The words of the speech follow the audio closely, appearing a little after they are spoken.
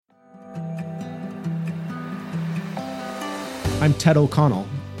I'm Ted O'Connell,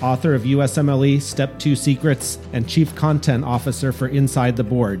 author of USMLE Step 2 Secrets and Chief Content Officer for Inside the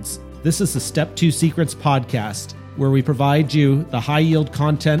Boards. This is the Step 2 Secrets podcast, where we provide you the high-yield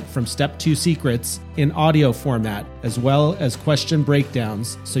content from Step 2 Secrets in audio format, as well as question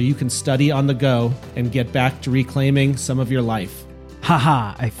breakdowns, so you can study on the go and get back to reclaiming some of your life.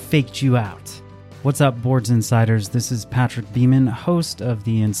 Haha, I faked you out. What's up, Boards Insiders? This is Patrick Beeman, host of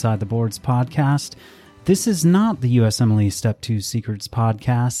the Inside the Boards podcast. This is not the USMLE Step 2 Secrets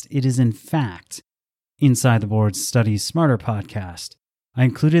podcast. It is, in fact, Inside the Boards Study Smarter podcast. I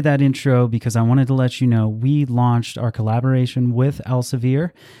included that intro because I wanted to let you know we launched our collaboration with Elsevier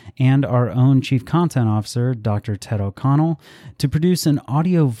and our own Chief Content Officer, Dr. Ted O'Connell, to produce an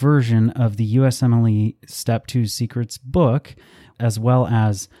audio version of the USMLE Step 2 Secrets book, as well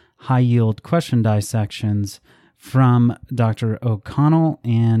as high-yield question dissections from Dr. O'Connell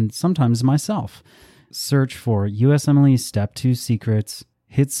and sometimes myself. Search for USMLE Step 2 Secrets,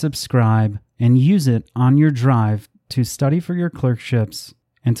 hit subscribe, and use it on your drive to study for your clerkships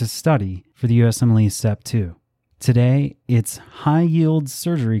and to study for the USMLE Step 2. Today, it's high-yield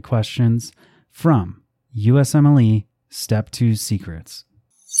surgery questions from USMLE Step 2 Secrets.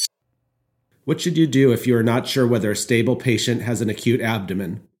 What should you do if you are not sure whether a stable patient has an acute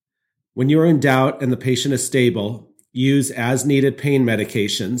abdomen? When you are in doubt and the patient is stable, use as-needed pain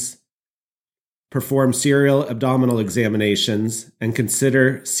medications, perform serial abdominal examinations, and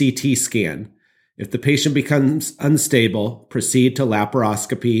consider CT scan. If the patient becomes unstable, proceed to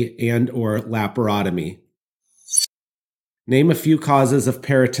laparoscopy and/or laparotomy. Name a few causes of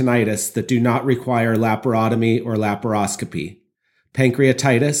peritonitis that do not require laparotomy or laparoscopy: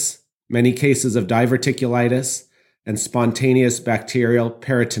 pancreatitis, many cases of diverticulitis, and spontaneous bacterial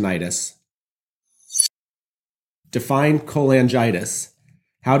peritonitis. Define cholangitis.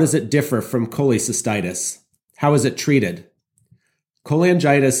 How does it differ from cholecystitis? How is it treated?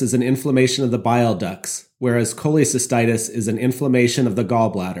 Cholangitis is an inflammation of the bile ducts, whereas cholecystitis is an inflammation of the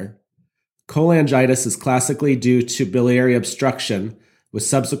gallbladder. Cholangitis is classically due to biliary obstruction with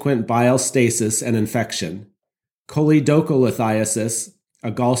subsequent bile stasis and infection. Choledocholithiasis,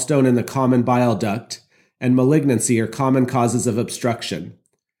 a gallstone in the common bile duct, and malignancy are common causes of obstruction.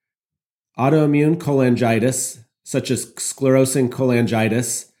 Autoimmune cholangitis, such as sclerosing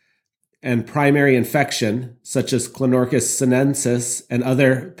cholangitis, and primary infection, such as Clonorchis sinensis and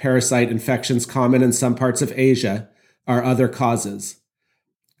other parasite infections common in some parts of Asia, are other causes.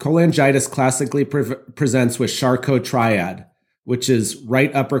 Cholangitis classically presents with Charcot triad, which is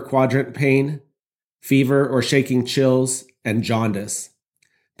right upper quadrant pain, fever or shaking chills, and jaundice.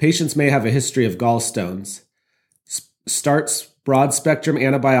 Patients may have a history of gallstones. Starts broad-spectrum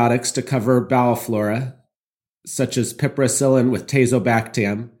antibiotics to cover bowel flora, such as piperacillin with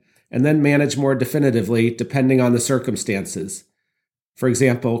tazobactam, and then manage more definitively depending on the circumstances. For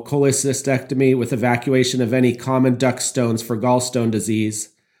example, cholecystectomy with evacuation of any common duct stones for gallstone disease,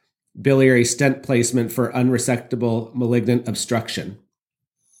 biliary stent placement for unresectable malignant obstruction.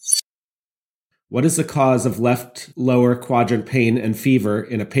 What is the cause of left lower quadrant pain and fever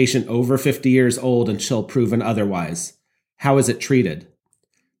in a patient over 50 years old until proven otherwise? How is it treated?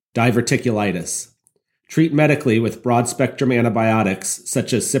 Diverticulitis. Treat medically with broad-spectrum antibiotics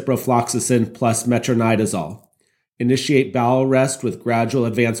such as ciprofloxacin plus metronidazole. Initiate bowel rest with gradual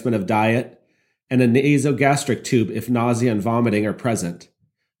advancement of diet, and a nasogastric tube if nausea and vomiting are present.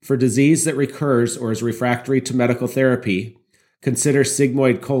 For disease that recurs or is refractory to medical therapy, consider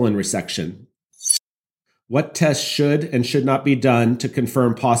sigmoid colon resection. What tests should and should not be done to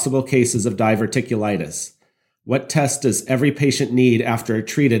confirm possible cases of diverticulitis? What test does every patient need after a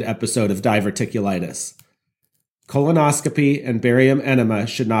treated episode of diverticulitis? Colonoscopy and barium enema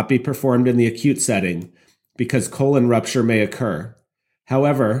should not be performed in the acute setting because colon rupture may occur.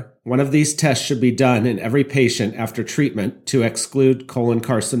 However, one of these tests should be done in every patient after treatment to exclude colon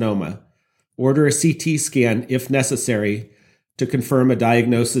carcinoma. Order a CT scan if necessary to confirm a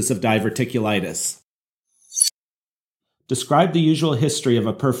diagnosis of diverticulitis. Describe the usual history of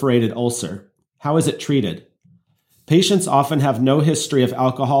a perforated ulcer. How is it treated? Patients often have no history of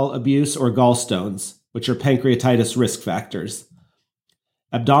alcohol abuse or gallstones, which are pancreatitis risk factors.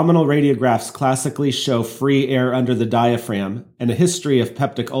 Abdominal radiographs classically show free air under the diaphragm, and a history of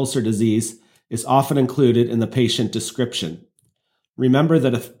peptic ulcer disease is often included in the patient description. Remember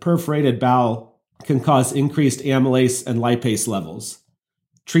that a perforated bowel can cause increased amylase and lipase levels.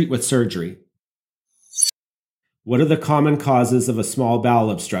 Treat with surgery. What are the common causes of a small bowel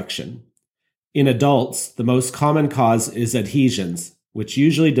obstruction? In adults, the most common cause is adhesions, which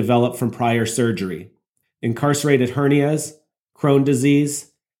usually develop from prior surgery. Incarcerated hernias, Crohn's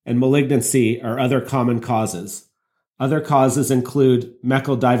disease, and malignancy are other common causes. Other causes include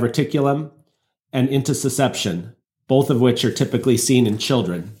Meckel diverticulum and intussusception, both of which are typically seen in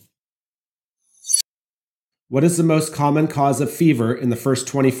children. What is the most common cause of fever in the first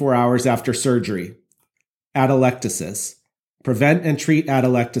 24 hours after surgery? Atelectasis. Prevent and treat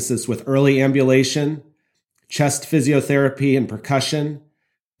atelectasis with early ambulation, chest physiotherapy and percussion,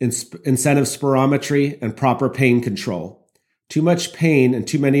 incentive spirometry, and proper pain control. Too much pain and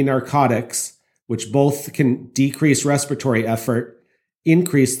too many narcotics, which both can decrease respiratory effort,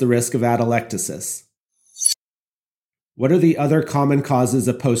 increase the risk of atelectasis. What are the other common causes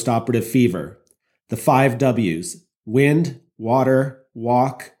of postoperative fever? The 5 W's: wind, water,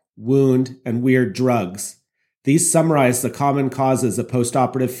 walk, wound, and weird drugs. These summarize the common causes of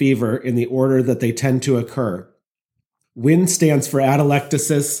postoperative fever in the order that they tend to occur. Wind stands for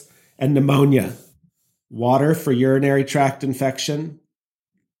atelectasis and pneumonia. Water for urinary tract infection.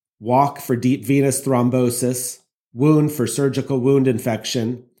 Walk for deep venous thrombosis. Wound for surgical wound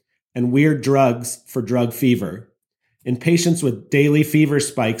infection. And weird drugs for drug fever. In patients with daily fever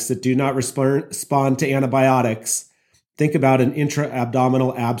spikes that do not respond to antibiotics, think about an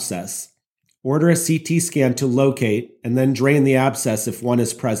intra-abdominal abscess. Order a CT scan to locate and then drain the abscess if one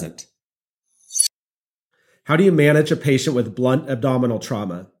is present. How do you manage a patient with blunt abdominal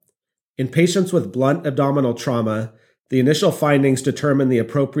trauma? In patients with blunt abdominal trauma, the initial findings determine the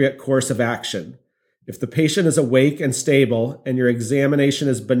appropriate course of action. If the patient is awake and stable and your examination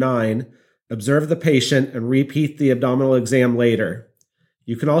is benign, observe the patient and repeat the abdominal exam later.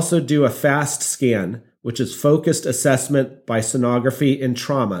 You can also do a FAST scan, which is focused assessment by sonography in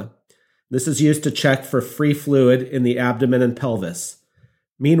trauma. This is used to check for free fluid in the abdomen and pelvis.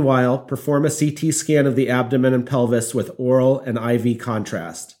 Meanwhile, perform a CT scan of the abdomen and pelvis with oral and IV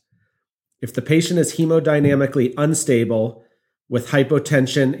contrast. If the patient is hemodynamically unstable with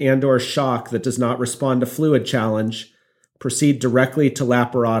hypotension and/or shock that does not respond to fluid challenge, proceed directly to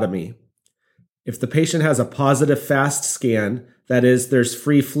laparotomy. If the patient has a positive FAST scan, that is, there's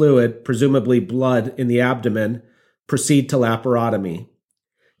free fluid, presumably blood, in the abdomen, proceed to laparotomy.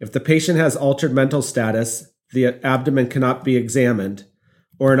 If the patient has altered mental status, the abdomen cannot be examined,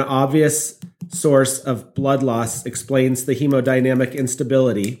 or an obvious source of blood loss explains the hemodynamic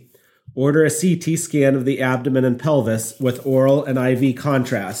instability, order a CT scan of the abdomen and pelvis with oral and IV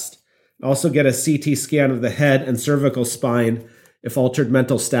contrast. Also get a CT scan of the head and cervical spine if altered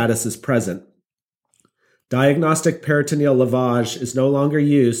mental status is present. Diagnostic peritoneal lavage is no longer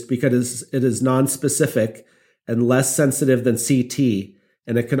used because it is nonspecific and less sensitive than CT,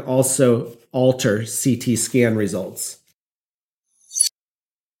 and it can also alter CT scan results.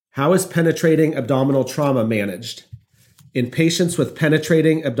 How is penetrating abdominal trauma managed? In patients with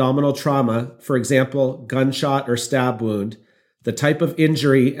penetrating abdominal trauma, for example, gunshot or stab wound, the type of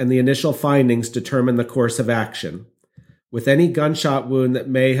injury and the initial findings determine the course of action. With any gunshot wound that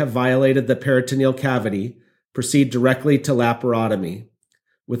may have violated the peritoneal cavity, proceed directly to laparotomy.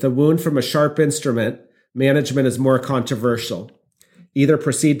 With a wound from a sharp instrument, management is more controversial. Either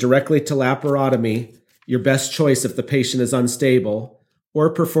proceed directly to laparotomy, your best choice if the patient is unstable, or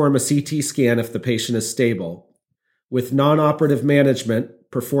perform a CT scan if the patient is stable. With non-operative management,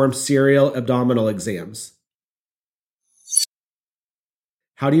 perform serial abdominal exams.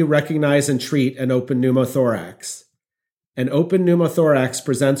 How do you recognize and treat an open pneumothorax? An open pneumothorax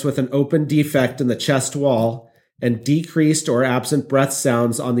presents with an open defect in the chest wall and decreased or absent breath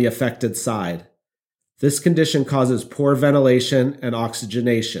sounds on the affected side. This condition causes poor ventilation and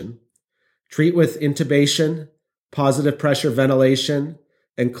oxygenation. Treat with intubation, positive pressure ventilation,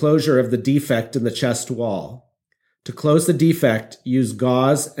 and closure of the defect in the chest wall. To close the defect, use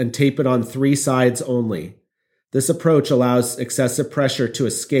gauze and tape it on 3 sides only. This approach allows excessive pressure to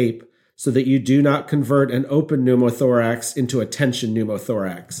escape so that you do not convert an open pneumothorax into a tension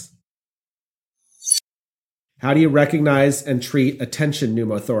pneumothorax. How do you recognize and treat a tension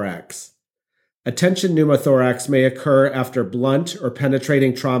pneumothorax? A tension pneumothorax may occur after blunt or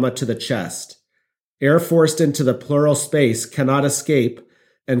penetrating trauma to the chest. Air forced into the pleural space cannot escape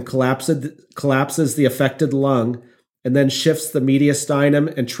and collapses the affected lung and then shifts the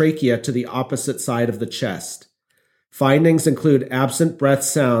mediastinum and trachea to the opposite side of the chest. Findings include absent breath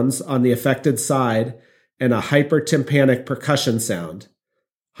sounds on the affected side and a hypertympanic percussion sound.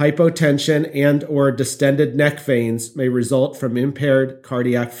 Hypotension and/or distended neck veins may result from impaired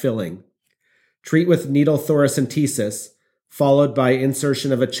cardiac filling. Treat with needle thoracentesis, followed by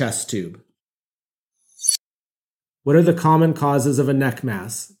insertion of a chest tube. What are the common causes of a neck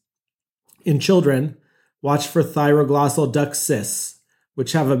mass? In children, watch for thyroglossal duct cysts,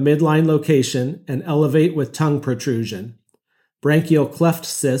 which have a midline location and elevate with tongue protrusion. Branchial cleft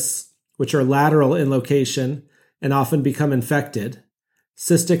cysts, which are lateral in location and often become infected.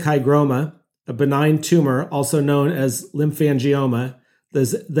 Cystic hygroma, a benign tumor also known as lymphangioma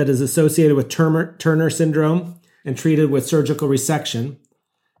that is associated with Turner syndrome and treated with surgical resection,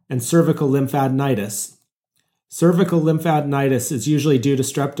 and cervical lymphadenitis. Cervical lymphadenitis is usually due to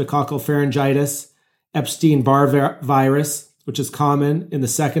streptococcal pharyngitis, Epstein-Barr virus, which is common in the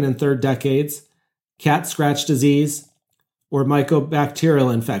second and third decades, cat scratch disease, or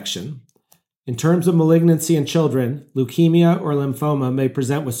mycobacterial infection. In terms of malignancy in children, leukemia or lymphoma may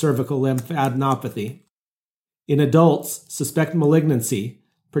present with cervical lymphadenopathy. In adults, suspect malignancy,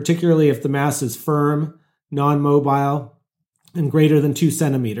 particularly if the mass is firm, non-mobile, and greater than 2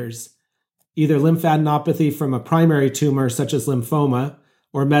 centimeters. Either lymphadenopathy from a primary tumor such as lymphoma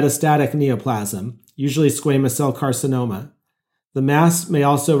or metastatic neoplasm, usually squamous cell carcinoma. The mass may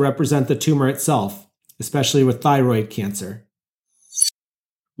also represent the tumor itself, especially with thyroid cancer.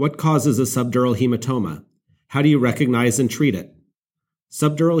 What causes a subdural hematoma? How do you recognize and treat it?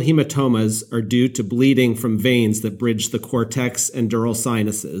 Subdural hematomas are due to bleeding from veins that bridge the cortex and dural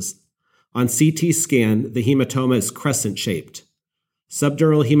sinuses. On CT scan, the hematoma is crescent-shaped.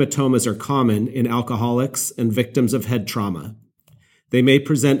 Subdural hematomas are common in alcoholics and victims of head trauma. They may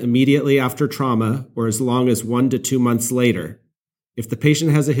present immediately after trauma or as long as 1 to 2 months later. If the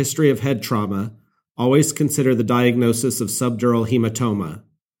patient has a history of head trauma, always consider the diagnosis of subdural hematoma.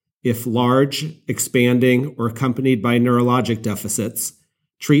 If large, expanding, or accompanied by neurologic deficits,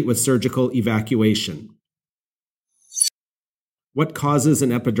 treat with surgical evacuation. What causes an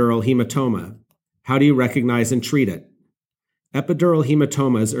epidural hematoma? How do you recognize and treat it? Epidural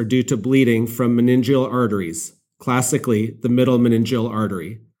hematomas are due to bleeding from meningeal arteries, classically the middle meningeal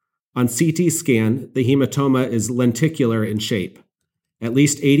artery. On CT scan, the hematoma is lenticular in shape. At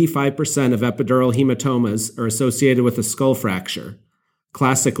least 85% of epidural hematomas are associated with a skull fracture,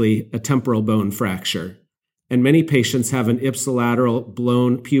 classically a temporal bone fracture, and many patients have an ipsilateral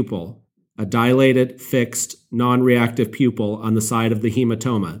blown pupil, a dilated, fixed, non-reactive pupil on the side of the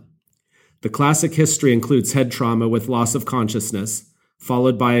hematoma. The classic history includes head trauma with loss of consciousness,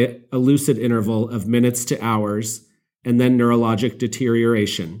 followed by a lucid interval of minutes to hours, and then neurologic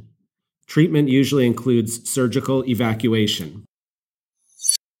deterioration. Treatment usually includes surgical evacuation.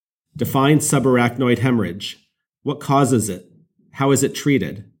 Define subarachnoid hemorrhage. What causes it? How is it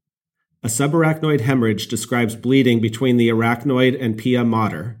treated? A subarachnoid hemorrhage describes bleeding between the arachnoid and pia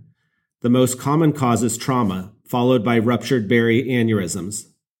mater. The most common cause is trauma, followed by ruptured Barry aneurysms.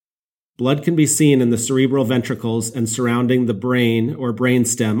 Blood can be seen in the cerebral ventricles and surrounding the brain or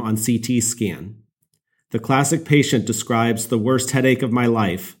brainstem on CT scan. The classic patient describes the worst headache of my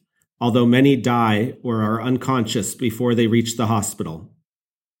life, although many die or are unconscious before they reach the hospital.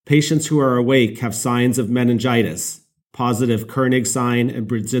 Patients who are awake have signs of meningitis, positive Koenig sign and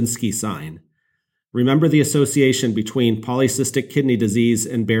Brudzinski sign. Remember the association between polycystic kidney disease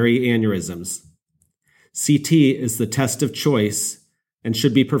and Barry aneurysms. CT is the test of choice and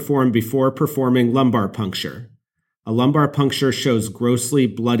should be performed before performing lumbar puncture. A lumbar puncture shows grossly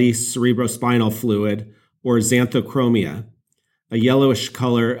bloody cerebrospinal fluid or xanthochromia, a yellowish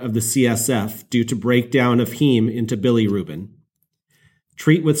color of the CSF due to breakdown of heme into bilirubin.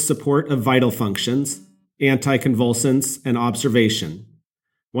 Treat with support of vital functions, anticonvulsants, and observation.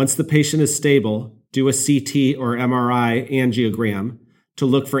 Once the patient is stable, do a CT or MRI angiogram to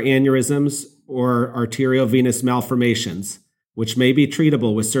look for aneurysms or arteriovenous malformations, which may be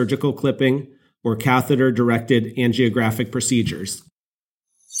treatable with surgical clipping or catheter-directed angiographic procedures.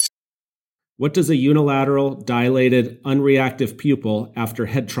 What does a unilateral, dilated, unreactive pupil after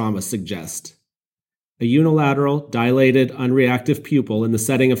head trauma suggest? A unilateral, dilated, unreactive pupil in the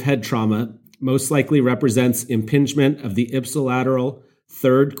setting of head trauma most likely represents impingement of the ipsilateral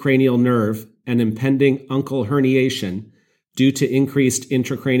third cranial nerve and impending uncal herniation due to increased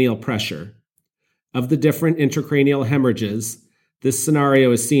intracranial pressure. Of the different intracranial hemorrhages, this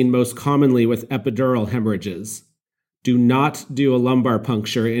scenario is seen most commonly with epidural hemorrhages. Do not do a lumbar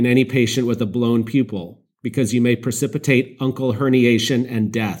puncture in any patient with a blown pupil because you may precipitate uncal herniation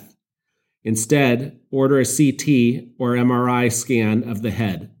and death. Instead, order a CT or MRI scan of the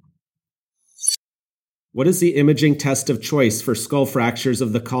head. What is the imaging test of choice for skull fractures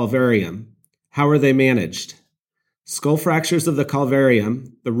of the calvarium? How are they managed? Skull fractures of the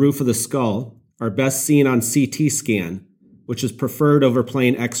calvarium, the roof of the skull, are best seen on CT scan, which is preferred over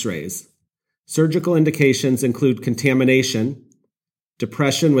plain X-rays. Surgical indications include contamination,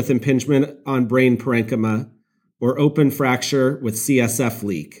 depression with impingement on brain parenchyma, or open fracture with CSF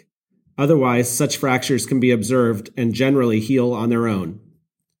leak. Otherwise, such fractures can be observed and generally heal on their own.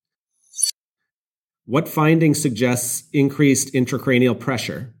 What finding suggests increased intracranial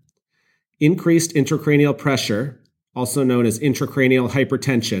pressure? Increased intracranial pressure, also known as intracranial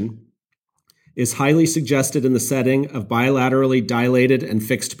hypertension, is highly suggested in the setting of bilaterally dilated and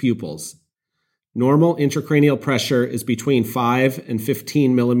fixed pupils. Normal intracranial pressure is between 5 and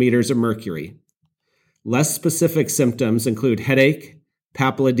 15 millimeters of mercury. Less specific symptoms include headache,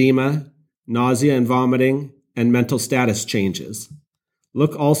 papilledema, nausea and vomiting, and mental status changes.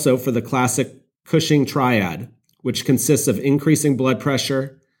 Look also for the classic Cushing triad, which consists of increasing blood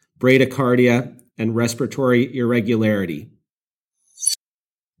pressure, bradycardia, and respiratory irregularity.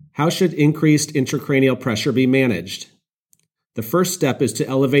 How should increased intracranial pressure be managed? The first step is to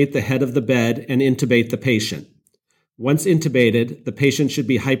elevate the head of the bed and intubate the patient. Once intubated, the patient should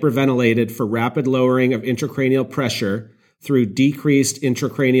be hyperventilated for rapid lowering of intracranial pressure through decreased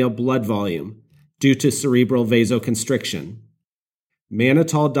intracranial blood volume due to cerebral vasoconstriction.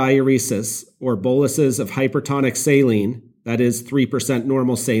 Mannitol diuresis, or boluses of hypertonic saline, that is 3%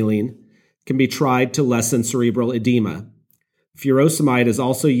 normal saline, can be tried to lessen cerebral edema. Furosemide is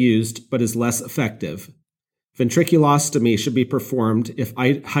also used, but is less effective. Ventriculostomy should be performed if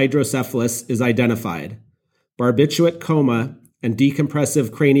hydrocephalus is identified. Barbiturate coma and decompressive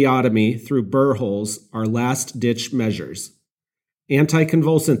craniotomy through burr holes are last-ditch measures.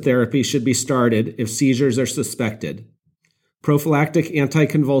 Anticonvulsant therapy should be started if seizures are suspected. Prophylactic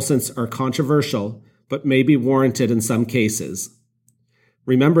anticonvulsants are controversial, but may be warranted in some cases.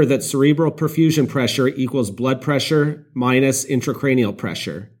 Remember that cerebral perfusion pressure equals blood pressure minus intracranial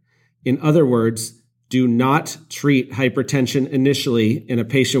pressure. In other words, do not treat hypertension initially in a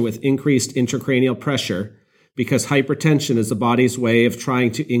patient with increased intracranial pressure because hypertension is the body's way of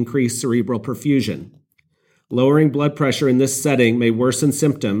trying to increase cerebral perfusion. Lowering blood pressure in this setting may worsen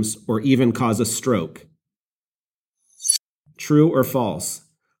symptoms or even cause a stroke. True or false?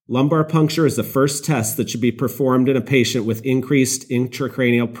 Lumbar puncture is the first test that should be performed in a patient with increased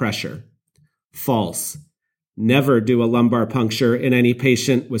intracranial pressure. False. Never do a lumbar puncture in any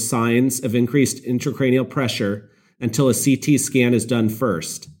patient with signs of increased intracranial pressure until a CT scan is done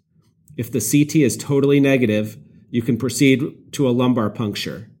first. If the CT is totally negative, you can proceed to a lumbar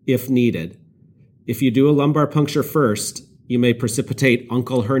puncture, if needed. If you do a lumbar puncture first, you may precipitate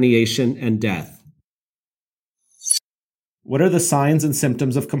uncal herniation and death. What are the signs and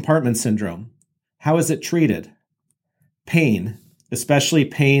symptoms of compartment syndrome? How is it treated? Pain, especially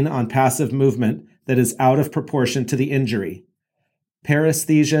pain on passive movement that is out of proportion to the injury.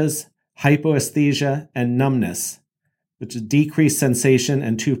 Paresthesias, hypoesthesia, and numbness, which is decreased sensation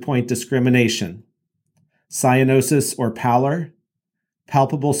and 2-point discrimination. Cyanosis or pallor,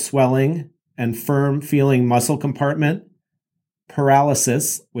 palpable swelling and firm feeling muscle compartment.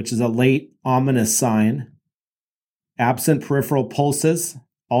 Paralysis, which is a late ominous sign. Absent peripheral pulses,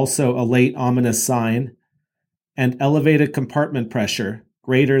 also a late ominous sign, and elevated compartment pressure,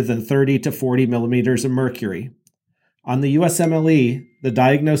 greater than 30 to 40 millimeters of mercury. On the USMLE, the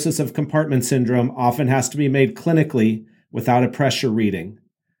diagnosis of compartment syndrome often has to be made clinically without a pressure reading.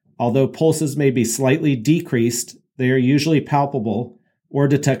 Although pulses may be slightly decreased, they are usually palpable or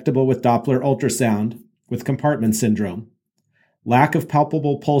detectable with Doppler ultrasound with compartment syndrome. Lack of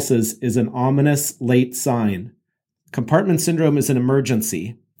palpable pulses is an ominous late sign. Compartment syndrome is an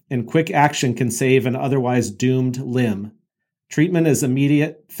emergency, and quick action can save an otherwise doomed limb. Treatment is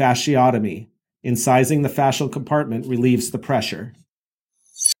immediate fasciotomy. Incising the fascial compartment relieves the pressure.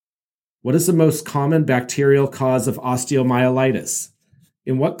 What is the most common bacterial cause of osteomyelitis?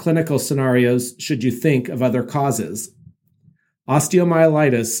 In what clinical scenarios should you think of other causes?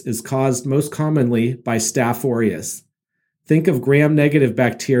 Osteomyelitis is caused most commonly by Staph aureus. Think of gram-negative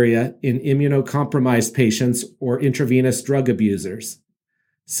bacteria in immunocompromised patients or intravenous drug abusers.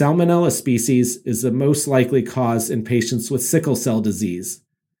 Salmonella species is the most likely cause in patients with sickle cell disease.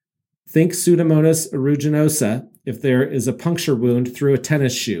 Think Pseudomonas aeruginosa if there is a puncture wound through a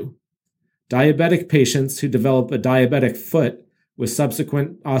tennis shoe. Diabetic patients who develop a diabetic foot with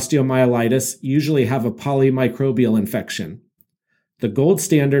subsequent osteomyelitis usually have a polymicrobial infection. The gold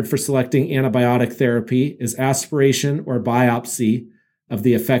standard for selecting antibiotic therapy is aspiration or biopsy of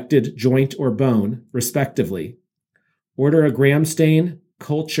the affected joint or bone, respectively. Order a gram stain,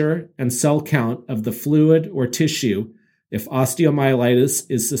 culture, and cell count of the fluid or tissue if osteomyelitis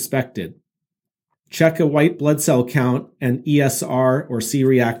is suspected. Check a white blood cell count and ESR or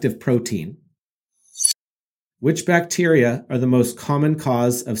C-reactive protein. Which bacteria are the most common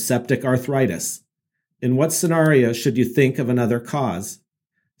cause of septic arthritis? In what scenario should you think of another cause?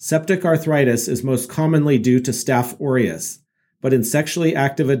 Septic arthritis is most commonly due to Staph aureus, but in sexually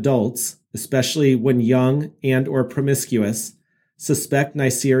active adults, especially when young and or promiscuous, suspect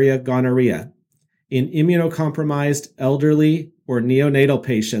Neisseria gonorrhea. In immunocompromised, elderly, or neonatal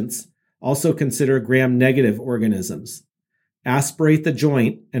patients, Also consider gram-negative organisms. Aspirate the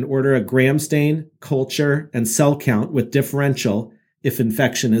joint and order a gram stain, culture, and cell count with differential if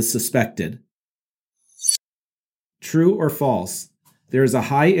infection is suspected. True or false? There is a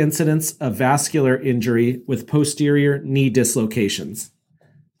high incidence of vascular injury with posterior knee dislocations.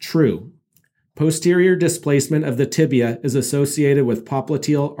 True. Posterior displacement of the tibia is associated with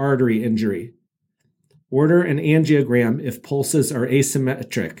popliteal artery injury. Order an angiogram if pulses are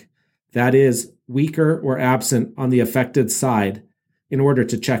asymmetric, that is, weaker or absent on the affected side, in order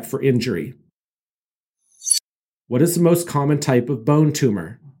to check for injury. What is the most common type of bone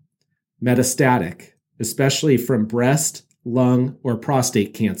tumor? Metastatic, especially from breast, lung, or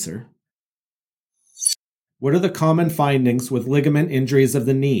prostate cancer. What are the common findings with ligament injuries of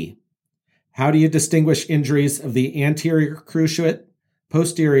the knee? How do you distinguish injuries of the anterior cruciate,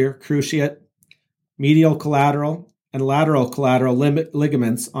 posterior cruciate, medial collateral, and lateral collateral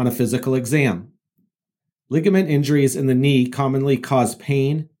ligaments on a physical exam? Ligament injuries in the knee commonly cause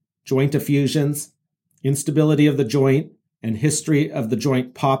pain, joint effusions, instability of the joint, and history of the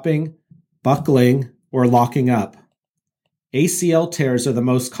joint popping, buckling, or locking up. ACL tears are the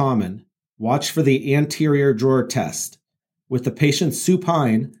most common. Watch for the anterior drawer test. With the patient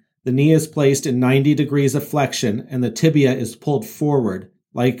supine, the knee is placed in 90 degrees of flexion and the tibia is pulled forward,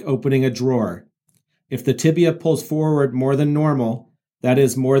 like opening a drawer. If the tibia pulls forward more than normal, that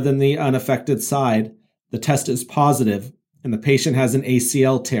is more than the unaffected side, the test is positive and the patient has an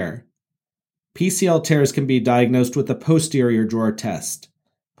ACL tear. PCL tears can be diagnosed with a posterior drawer test.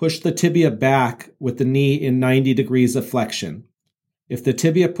 Push the tibia back with the knee in 90 degrees of flexion. If the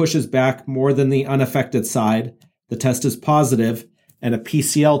tibia pushes back more than the unaffected side, the test is positive and a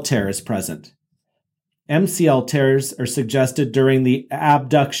PCL tear is present. MCL tears are suggested during the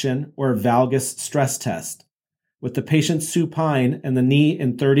abduction or valgus stress test. With the patient supine and the knee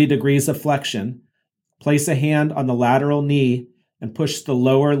in 30 degrees of flexion, place a hand on the lateral knee and push the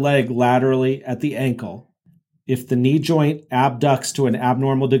lower leg laterally at the ankle. If the knee joint abducts to an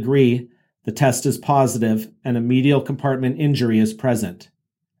abnormal degree, the test is positive and a medial compartment injury is present.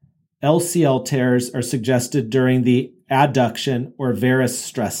 LCL tears are suggested during the adduction or varus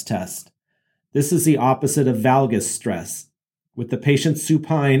stress test. This is the opposite of valgus stress. With the patient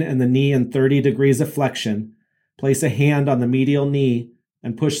supine and the knee in 30 degrees of flexion, place a hand on the medial knee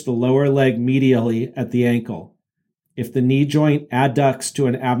and push the lower leg medially at the ankle. If the knee joint adducts to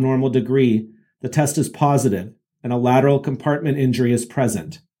an abnormal degree, the test is positive and a lateral compartment injury is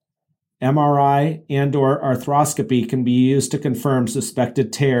present. MRI and/or arthroscopy can be used to confirm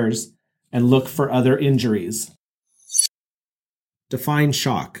suspected tears and look for other injuries. Define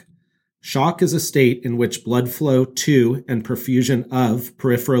shock. Shock is a state in which blood flow to and perfusion of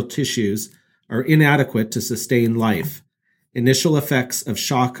peripheral tissues are inadequate to sustain life. Initial effects of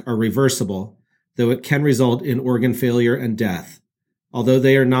shock are reversible, though it can result in organ failure and death. Although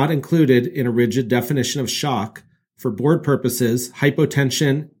they are not included in a rigid definition of shock, for board purposes,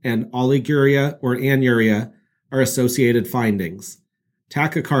 hypotension and oliguria or anuria are associated findings.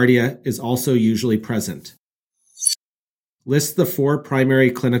 Tachycardia is also usually present. List the 4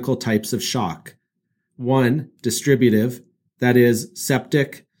 primary clinical types of shock. 1. Distributive, that is,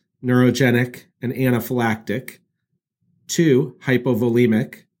 septic, neurogenic, and anaphylactic. 2.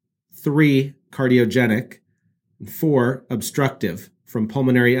 Hypovolemic. 3. Cardiogenic. And 4. Obstructive, from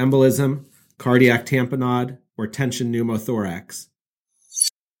pulmonary embolism, cardiac tamponade, or tension pneumothorax.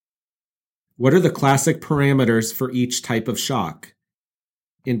 What are the classic parameters for each type of shock?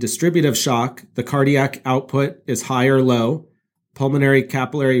 In distributive shock, the cardiac output is high or low, pulmonary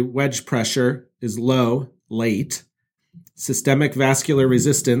capillary wedge pressure is low, late, systemic vascular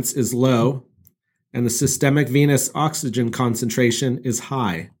resistance is low, and the systemic venous oxygen concentration is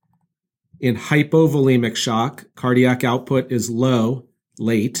high. In hypovolemic shock, cardiac output is low,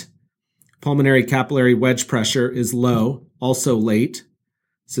 late, pulmonary capillary wedge pressure is low, also late,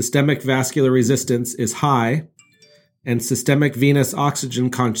 systemic vascular resistance is high, and systemic venous oxygen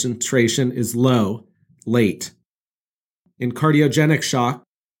concentration is low, late. In cardiogenic shock,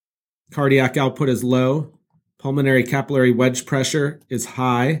 cardiac output is low, pulmonary capillary wedge pressure is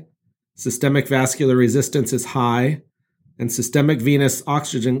high, systemic vascular resistance is high, and systemic venous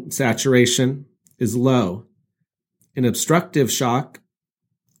oxygen saturation is low. In obstructive shock,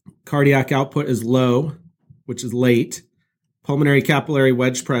 cardiac output is low, which is late, pulmonary capillary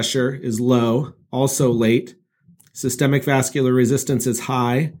wedge pressure is low, also late, systemic vascular resistance is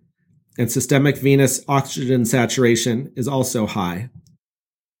high, and systemic venous oxygen saturation is also high.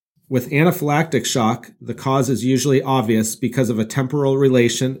 With anaphylactic shock, the cause is usually obvious because of a temporal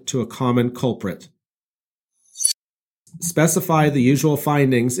relation to a common culprit. Specify the usual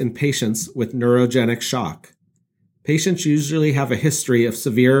findings in patients with neurogenic shock. Patients usually have a history of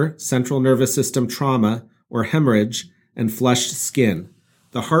severe central nervous system trauma or hemorrhage and flushed skin.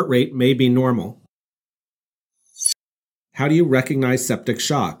 The heart rate may be normal. How do you recognize septic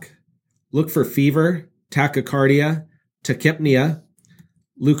shock? Look for fever, tachycardia, tachypnea,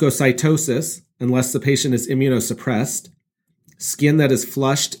 leukocytosis, unless the patient is immunosuppressed, skin that is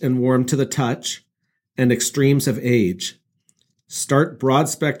flushed and warm to the touch, and extremes of age. Start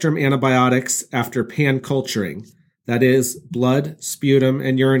broad-spectrum antibiotics after pan-culturing, that is, blood, sputum,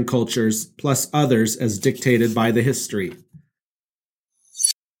 and urine cultures, plus others as dictated by the history.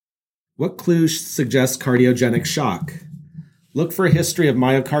 What clues suggest cardiogenic shock? Look for a history of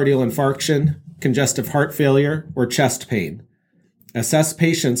myocardial infarction, congestive heart failure, or chest pain. Assess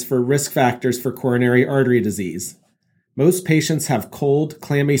patients for risk factors for coronary artery disease. Most patients have cold,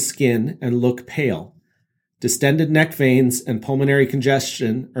 clammy skin and look pale. Distended neck veins and pulmonary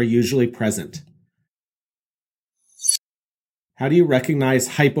congestion are usually present. How do you recognize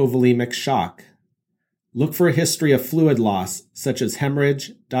hypovolemic shock? Look for a history of fluid loss, such as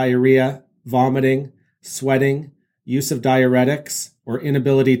hemorrhage, diarrhea, vomiting, sweating, use of diuretics, or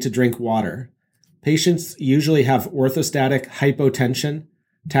inability to drink water. Patients usually have orthostatic hypotension,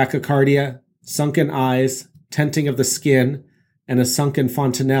 tachycardia, sunken eyes, tenting of the skin, and a sunken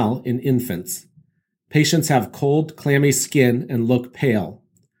fontanelle in infants. Patients have cold, clammy skin and look pale.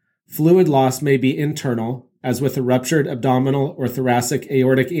 Fluid loss may be internal, as with a ruptured abdominal or thoracic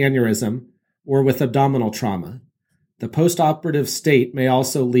aortic aneurysm, or with abdominal trauma. The postoperative state may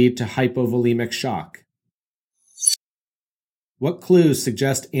also lead to hypovolemic shock. What clues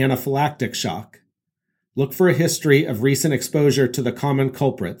suggest anaphylactic shock? Look for a history of recent exposure to the common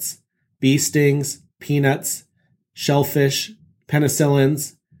culprits: bee stings, peanuts, shellfish,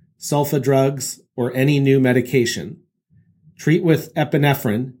 penicillins, sulfa drugs, or any new medication. Treat with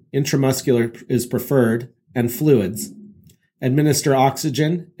epinephrine, intramuscular is preferred, and fluids. Administer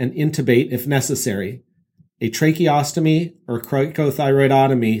oxygen and intubate if necessary. A tracheostomy or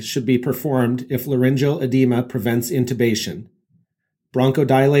cricothyroidotomy should be performed if laryngeal edema prevents intubation.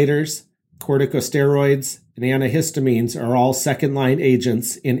 Bronchodilators, corticosteroids, and antihistamines are all second-line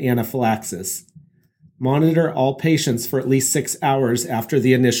agents in anaphylaxis. Monitor all patients for at least 6 hours after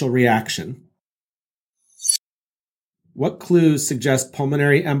the initial reaction. What clues suggest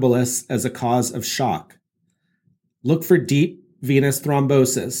pulmonary embolus as a cause of shock? Look for deep venous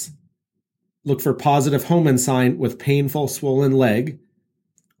thrombosis. Look for positive Hohmann sign with painful swollen leg,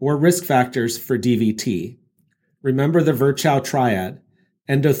 or risk factors for DVT. Remember the Virchow triad: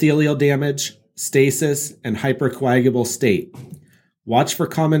 endothelial damage, stasis, and hypercoagulable state. Watch for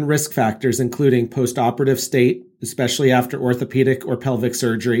common risk factors including postoperative state, especially after orthopedic or pelvic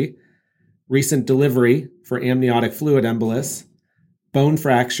surgery, recent delivery for amniotic fluid embolus, bone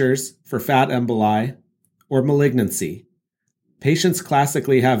fractures for fat emboli, or malignancy. Patients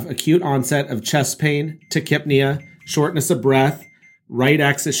classically have acute onset of chest pain, tachypnea, shortness of breath, right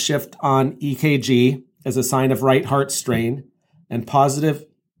axis shift on EKG as a sign of right heart strain, and positive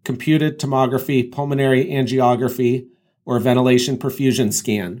computed tomography, pulmonary angiography, or ventilation perfusion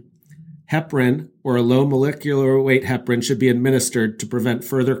scan. Heparin, or a low molecular weight heparin, should be administered to prevent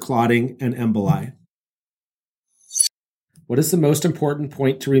further clotting and emboli. What is the most important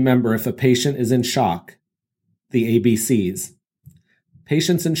point to remember if a patient is in shock? The ABCs.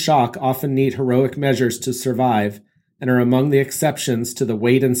 Patients in shock often need heroic measures to survive and are among the exceptions to the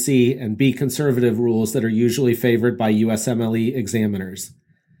wait and see and be conservative rules that are usually favored by USMLE examiners.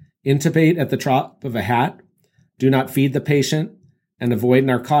 Intubate at the drop of a hat, do not feed the patient, and avoid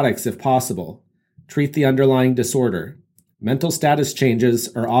narcotics if possible. Treat the underlying disorder. Mental status changes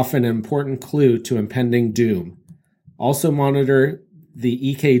are often an important clue to impending doom. Also monitor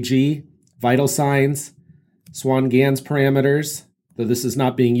the EKG, vital signs, Swan-Ganz parameters, though this is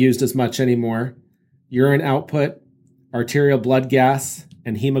not being used as much anymore, urine output, arterial blood gas,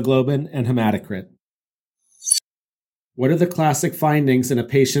 and hemoglobin and hematocrit. What are the classic findings in a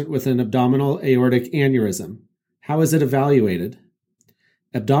patient with an abdominal aortic aneurysm? How is it evaluated?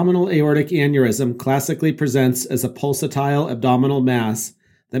 Abdominal aortic aneurysm classically presents as a pulsatile abdominal mass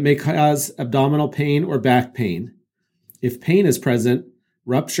that may cause abdominal pain or back pain. If pain is present,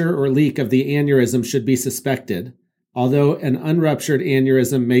 rupture or leak of the aneurysm should be suspected, although an unruptured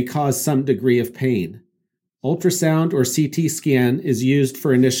aneurysm may cause some degree of pain. Ultrasound or CT scan is used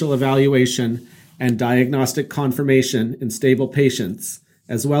for initial evaluation and diagnostic confirmation in stable patients,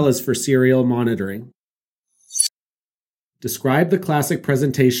 as well as for serial monitoring. Describe the classic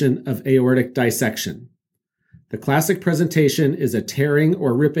presentation of aortic dissection. The classic presentation is a tearing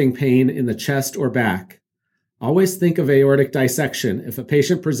or ripping pain in the chest or back. Always think of aortic dissection if a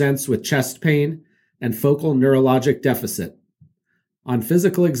patient presents with chest pain and focal neurologic deficit. On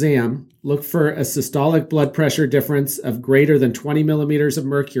physical exam, look for a systolic blood pressure difference of greater than 20 millimeters of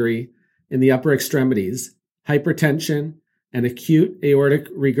mercury in the upper extremities, hypertension, and acute aortic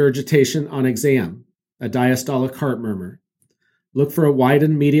regurgitation on exam, a diastolic heart murmur. Look for a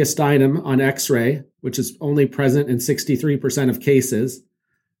widened mediastinum on X-ray, which is only present in 63% of cases,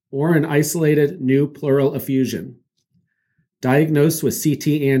 or an isolated new pleural effusion. Diagnose with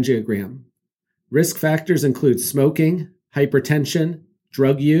CT angiogram. Risk factors include smoking, hypertension,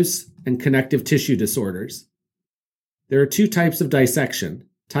 drug use, and connective tissue disorders. There are two types of dissection,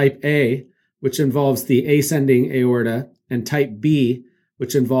 type A, which involves the ascending aorta, and type B,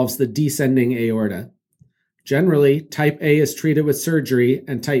 which involves the descending aorta. Generally, type A is treated with surgery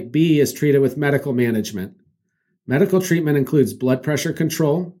and type B is treated with medical management. Medical treatment includes blood pressure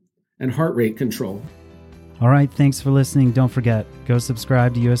control and heart rate control. All right, thanks for listening. Don't forget, go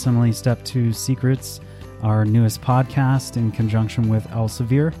subscribe to USMLE Step 2 Secrets, our newest podcast in conjunction with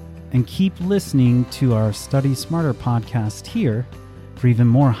Elsevier, and keep listening to our Study Smarter podcast here for even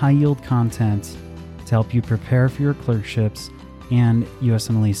more high-yield content to help you prepare for your clerkships and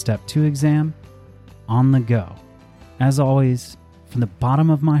USMLE Step 2 exam on the go. As always, from the bottom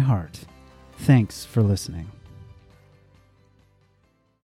of my heart, thanks for listening.